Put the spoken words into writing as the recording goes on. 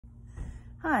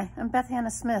Hi, I'm Beth Hannah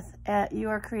Smith at You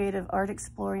Are Creative Art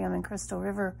Explorium in Crystal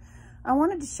River. I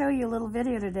wanted to show you a little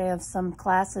video today of some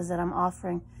classes that I'm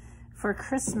offering for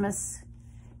Christmas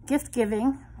gift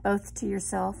giving, both to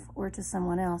yourself or to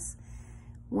someone else.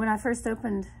 When I first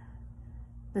opened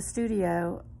the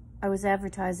studio, I was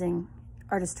advertising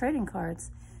artist trading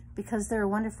cards because they're a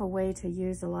wonderful way to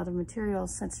use a lot of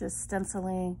materials such as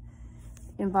stenciling,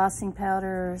 embossing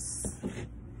powders,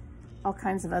 all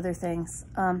kinds of other things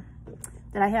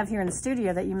that I have here in the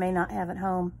studio that you may not have at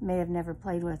home, may have never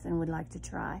played with and would like to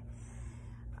try.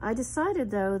 I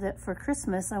decided though that for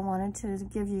Christmas I wanted to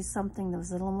give you something that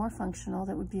was a little more functional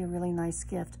that would be a really nice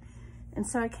gift. And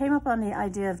so I came up on the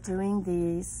idea of doing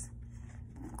these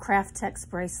Kraftex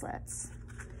bracelets.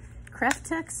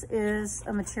 Kraftex is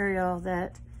a material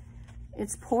that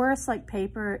it's porous like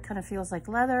paper. It kind of feels like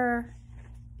leather.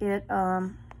 It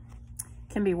can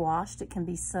be washed, it can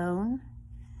be sewn,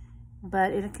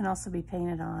 but it can also be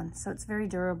painted on, so it's very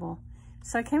durable.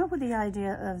 So I came up with the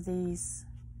idea of these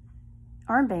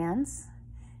armbands,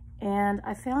 and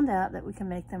I found out that we can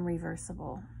make them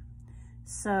reversible.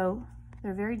 So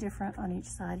they're very different on each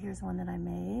side. Here's one that I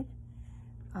made.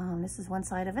 This is one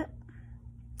side of it,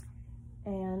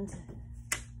 and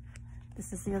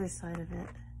this is the other side of it.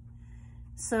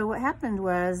 So what happened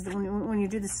was, when you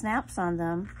do the snaps on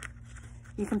them,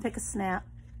 you can pick a snap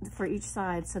for each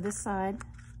side. So this side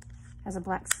has a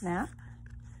black snap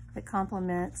that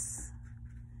complements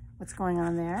what's going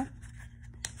on there.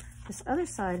 This other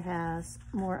side has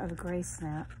more of a gray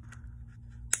snap,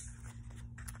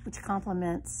 which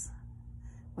complements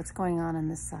what's going on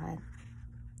this side.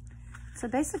 So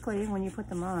basically, when you put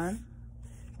them on,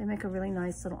 they make a really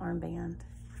nice little armband.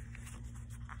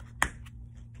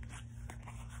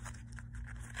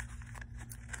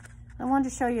 I wanted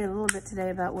to show you a little bit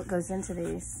today about what goes into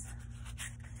these.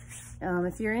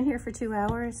 If you're in here for 2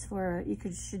 hours, you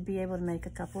should be able to make a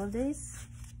couple of these.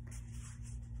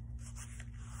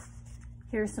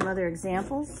 Here are some other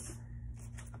examples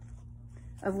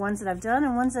of ones that I've done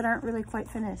and ones that aren't really quite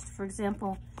finished. For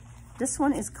example, this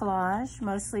one is collage,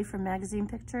 mostly from magazine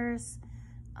pictures,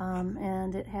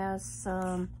 and it has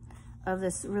some of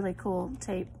this really cool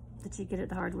tape that you get at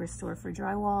the hardware store for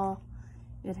drywall.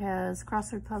 It has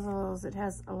crossword puzzles. It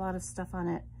has a lot of stuff on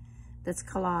it that's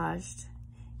collaged.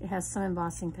 It has some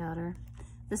embossing powder.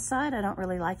 This side I don't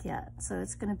really like yet, so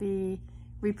it's going to be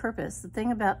repurposed. The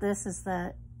thing about this is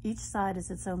that each side is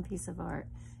its own piece of art,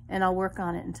 and I'll work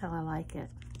on it until I like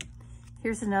it.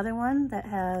 Here's another one that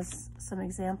has some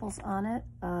examples on it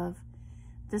of,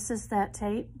 this is that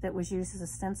tape that was used as a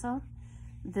stencil.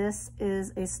 This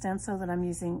is a stencil that I'm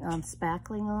using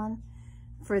spackling on.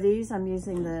 For these, I'm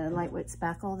using the lightweight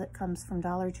spackle that comes from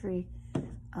Dollar Tree.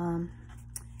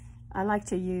 I like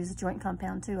to use joint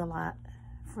compound too a lot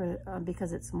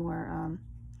because it's more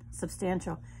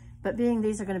substantial. But being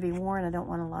these are going to be worn, I don't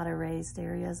want a lot of raised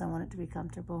areas. I want it to be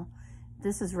comfortable.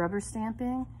 This is rubber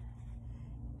stamping,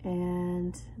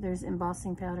 and there's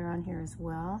embossing powder on here as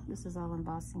well. This is all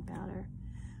embossing powder.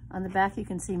 On the back, you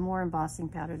can see more embossing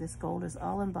powder. This gold is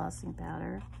all embossing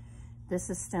powder. This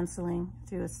is stenciling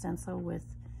through a stencil with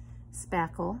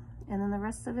spackle, and then the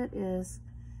rest of it is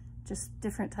just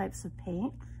different types of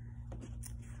paint.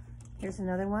 Here's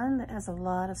another one that has a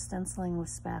lot of stenciling with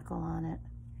spackle on it.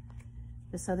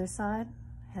 This other side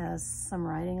has some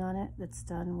writing on it that's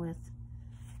done with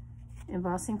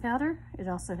embossing powder. It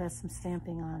also has some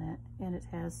stamping on it, and it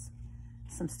has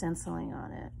some stenciling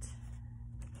on it.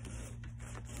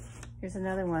 Here's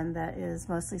another one that is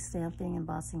mostly stamping,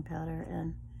 embossing powder,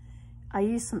 and I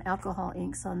used some alcohol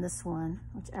inks on this one,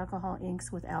 which alcohol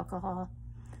inks with alcohol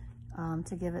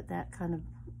to give it that kind of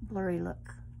blurry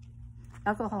look.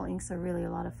 Alcohol inks are really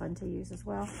a lot of fun to use as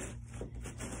well.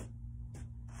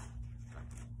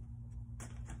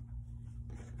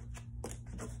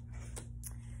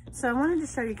 So I wanted to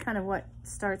show you kind of what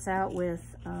starts out with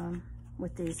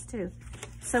these too.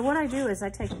 So what I do is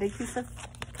I take a big piece of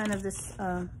kind of this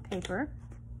paper,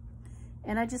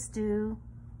 and I just do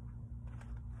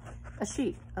a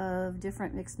sheet of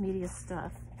different mixed media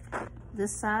stuff.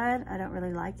 This side I don't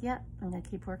really like yet. I'm gonna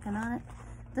keep working on it.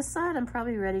 This side I'm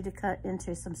probably ready to cut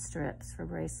into some strips for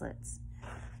bracelets.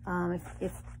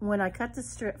 When I cut the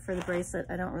strip for the bracelet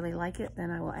I don't really like it,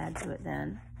 then I will add to it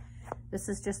then. This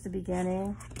is just the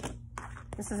beginning.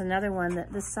 This is another one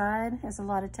that this side has a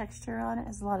lot of texture on it,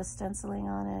 has a lot of stenciling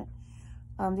on it.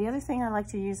 The other thing I like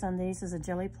to use on these is a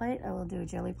jelly plate. I will do a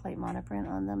jelly plate monoprint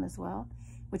on them as well,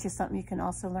 which is something you can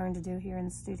also learn to do here in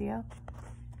the studio.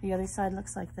 The other side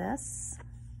looks like this.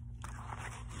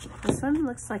 This one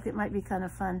looks like it might be kind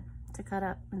of fun to cut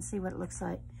up and see what it looks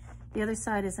like. The other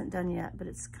side isn't done yet, but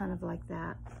it's kind of like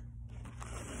that.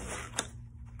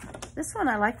 This one,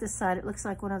 I like this side. It looks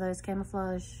like one of those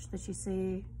camouflage that you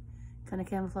see, kind of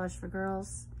camouflage for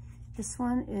girls. This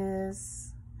one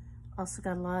is also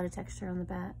got a lot of texture on the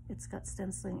back. It's got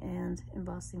stenciling and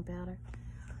embossing powder.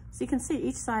 So you can see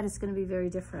each side is going to be very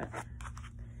different.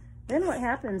 Then what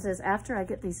happens is after I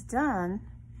get these done,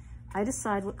 I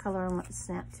decide what color I want the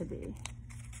snap to be.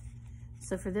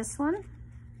 So for this one,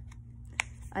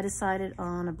 I decided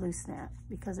on a blue snap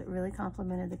because it really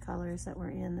complemented the colors that were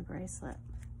in the bracelet.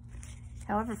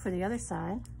 However, for the other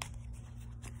side,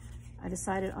 I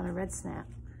decided on a red snap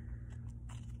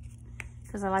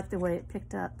because I like the way it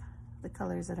picked up the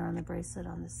colors that are on the bracelet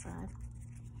on this side.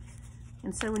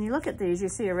 And so when you look at these, you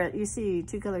see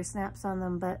two color snaps on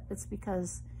them, but it's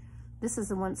because this is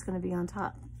the one that's going to be on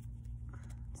top.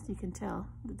 So you can tell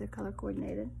that they're color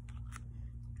coordinated.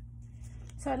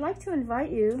 So I'd like to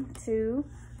invite you to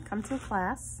come to a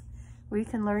class where you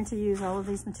can learn to use all of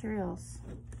these materials.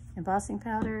 Embossing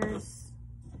powders,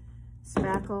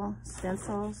 spackle,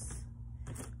 stencils,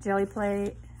 jelly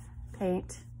plate,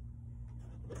 paint,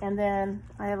 and then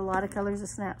I have a lot of colors of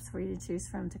snaps for you to choose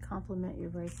from to complement your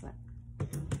bracelet.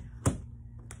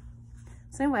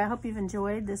 So anyway, I hope you've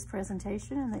enjoyed this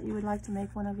presentation and that you would like to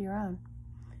make one of your own.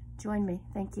 Join me.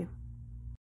 Thank you.